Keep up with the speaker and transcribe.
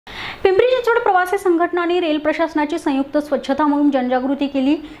पिंपरी चिंचवड प्रवासी संघटना आणि रेल प्रशासनाची संयुक्त स्वच्छता मोहीम जनजागृती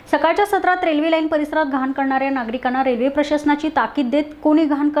केली। सकाळच्या सत्रात रेल्वे लाईन परिसरात घाण करणाऱ्या नागरिकांना रेल्वे प्रशासनाची ताकीद देत कोणी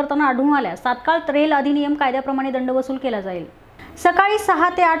घाण करताना आढळून आल्यास तात्काळ रेल अधिनियम कायद्याप्रमाणे दंड वसूल केला जाईल। सकाळी 6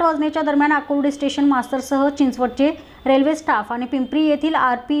 ते 8 वाजण्याच्या दरम्यान आकुर्डी स्टेशन मास्टरसह चिंचवडचे रेल्वे स्टाफ आणि पिंपरी येथील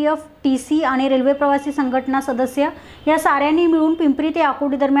RPF, TC आणि रेल्वे प्रवासी संघटना सदस्य या साऱ्यांनी मिळून पिंपरी ते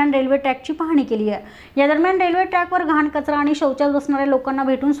आकुर्डी दरम्यान रेल्वे ट्रॅकची पाहणी केली आहे। या दरम्यान रेल्वे ट्रॅकवर घाण कचरा आणि शौचास बसणाऱ्या लोकांना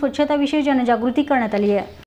भेटून स्वच्छताविषयी जनजागृती करण्यात आली आहे।